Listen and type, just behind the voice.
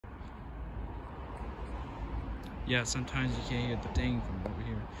Yeah, sometimes you can't hear the thing from over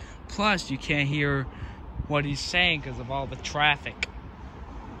here. Plus, you can't hear what he's saying because of all the traffic.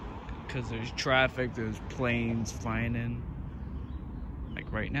 Because there's traffic, there's planes flying in.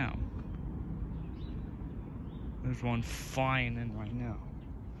 Like right now. There's one flying in right now.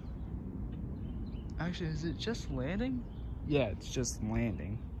 Actually, is it just landing? Yeah, it's just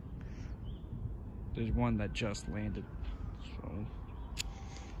landing. There's one that just landed. So...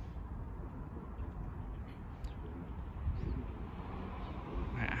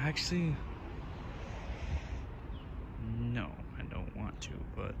 Actually, no, I don't want to,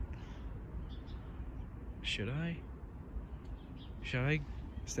 but should I? Should I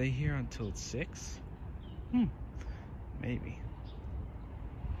stay here until 6? Maybe.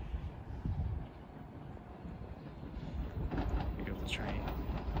 Here goes the train.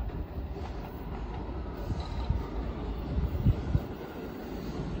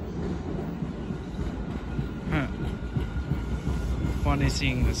 Funny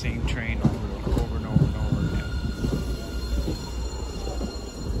seeing the same train over and over and over again.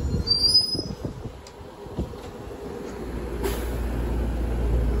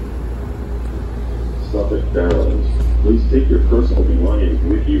 Suffolk Barrows. Please take your personal belongings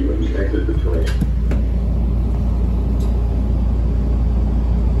with you when you exit the train.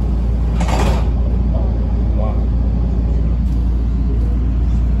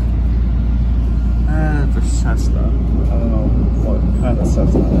 It's a Cessna. I don't know what kind of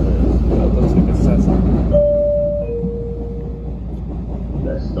Cessna that is, but it looks like a Cessna.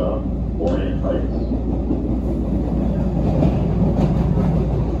 Next stop, Orient Heights.